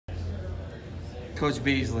Coach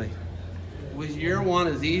Beasley, was year one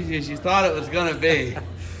as easy as you thought it was going to be?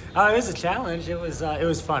 It was a challenge. It was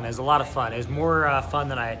fun. It was a lot of fun. It was more fun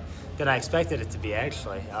than I expected it to be,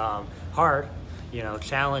 actually. Hard,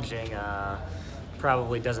 challenging.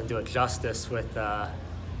 Probably doesn't do it justice with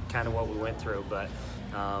kind of what we went through, but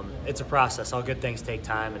it's a process. All good things take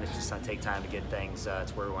time, and it's just going to take time to get things to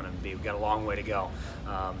where we want them to be. We've got a long way to go.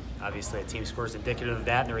 Obviously, a team score is indicative of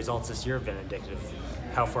that, and the results this year have been indicative of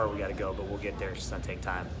how far we got to go, but we'll get there. It's just going to take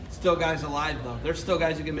time. Still guys alive, though. There's still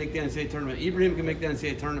guys who can make the NCAA tournament. Ibrahim can make the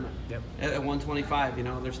NCAA tournament. Yep. At 125,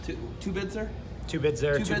 there's two bids there? Two bids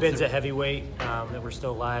there. Two bids at heavyweight that we're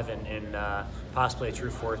still alive, and possibly a true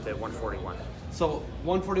fourth at 141. So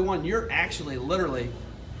 141, you're actually literally,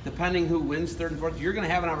 depending who wins third and fourth, you're going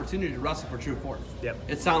to have an opportunity to wrestle for true fourth. Yep.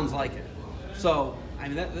 It sounds like it. So,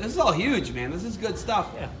 this is all huge, man. This is good stuff.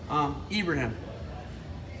 Yeah. Ibrahim,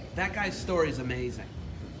 that guy's story is amazing.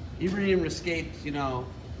 Ibrahim escaped,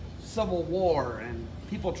 civil war and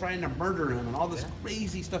people trying to murder him and all this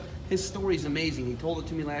crazy stuff. His story's amazing. He told it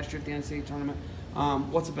to me last year at the NCAA tournament.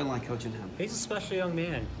 What's it been like coaching him? He's a special young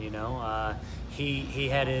man, He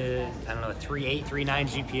had a 3.8,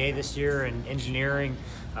 3.9 GPA this year in engineering,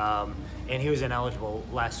 and he was ineligible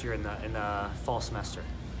last year in the fall semester.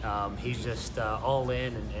 He's just all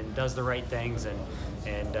in and does the right things, and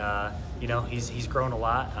he's grown a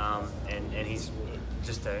lot, and he's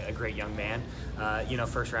just a great young man.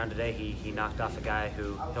 First round today, he knocked off a guy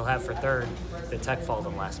who he'll have for third that tech falled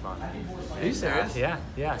him last month. Are you serious?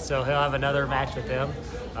 Yeah. So he'll have another match with him,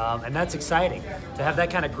 and that's exciting to have that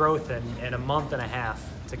kind of growth in a month and a half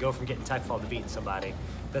to go from getting tech fall to beating somebody.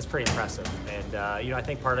 That's pretty impressive. And I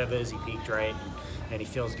think part of it is he peaked right, and he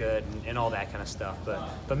feels good and all that kind of stuff.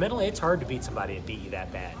 But mentally, it's hard to beat somebody that beat you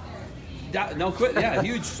that bad. No quit. Yeah,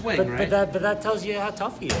 huge swing, right? But that tells you how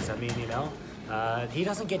tough he is. He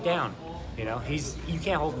doesn't get down. You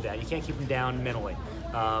can't hold him down. You can't keep him down mentally.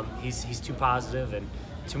 He's too positive and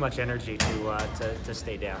too much energy to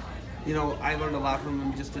stay down. I learned a lot from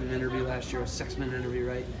him just in an interview last year, a 6-minute interview,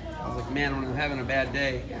 right? I was like, man, when I'm having a bad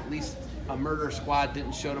day, at least a murder squad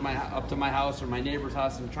didn't show up to my house or my neighbor's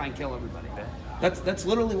house and try and kill everybody. Yeah. That's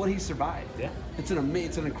literally what he survived. Yeah. It's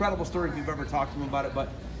an incredible story if you've ever talked to him about it. But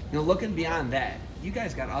looking beyond that, you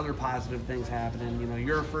guys got other positive things happening.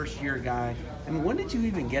 You're a first-year guy. When did you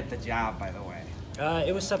even get the job, by the way?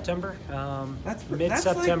 It was September. That's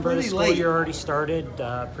mid-September. Like the school late. year already started.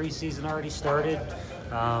 Preseason already started.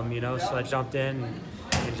 So I jumped in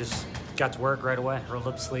and just got to work right away. Rolled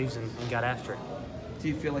up the sleeves and got after it. Do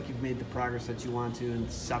you feel like you've made the progress that you want to in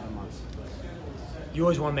 7 months? You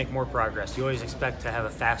always want to make more progress. You always expect to have a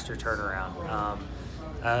faster turnaround.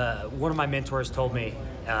 One of my mentors told me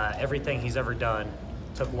everything he's ever done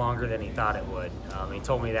took longer than he thought it would. He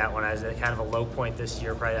told me that when I was at kind of a low point this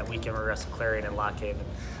year, probably that weekend we wrestled Clarion and Lock Haven.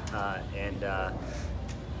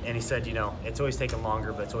 And he said, it's always taken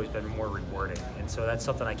longer, but it's always been more rewarding. And so that's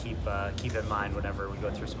something I keep in mind whenever we go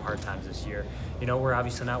through some hard times this year. We're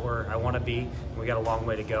obviously not where I want to be. We got a long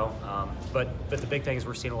way to go. But the big thing is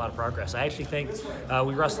we're seeing a lot of progress. I actually think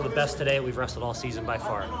we wrestled the best today we've wrestled all season by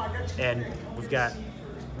far. And we've got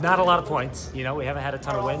not a lot of points. We haven't had a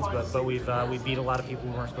ton of wins, but we beat a lot of people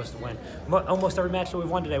we weren't supposed to win. Almost every match that we've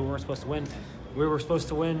won today, we weren't supposed to win. We were supposed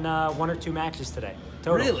to win 1 or 2 matches today,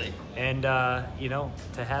 total. Really? And,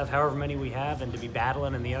 to have however many we have and to be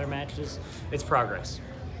battling in the other matches, it's progress.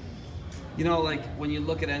 When you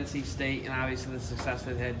look at NC State and obviously the success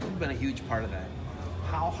they've had, you've been a huge part of that.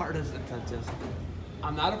 How hard is it to just,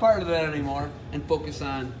 I'm not a part of that anymore, and focus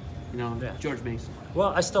on, George Mason?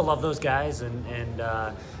 Well, I still love those guys and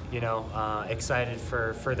excited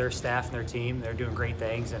for their staff and their team. They're doing great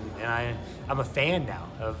things, and I'm a fan now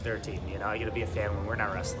of their team. I get to be a fan when we're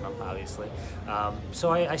not wrestling them, obviously.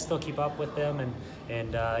 So I still keep up with them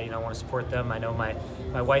and I want to support them. I know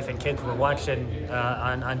my wife and kids were watching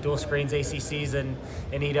on dual screens ACCs and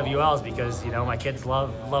EWLs because my kids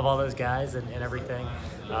love all those guys and everything.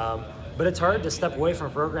 But it's hard to step away from a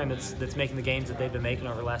program that's making the gains that they've been making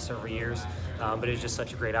over the last several years. But it's just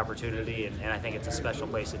such a great opportunity, and I think it's a special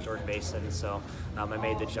place at George Mason. So I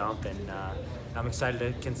made the jump, and I'm excited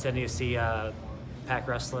to continue to see Pac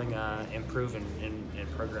Wrestling improve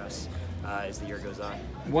and progress as the year goes on.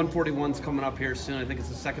 141's coming up here soon. I think it's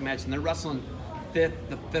the second match, and they're wrestling the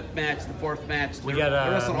fifth match, the fourth match. We got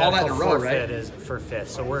all that in a row, right? Is for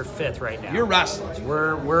fifth, so we're fifth right now. You're wrestling.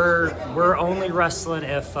 We're only wrestling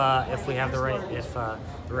if we have the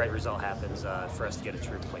right result happens for us to get a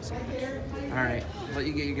true placing match. All right, let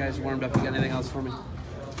you get you guys warmed up. You got anything else for me?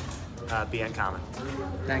 Be uncommon.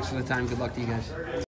 Thanks for the time. Good luck to you guys.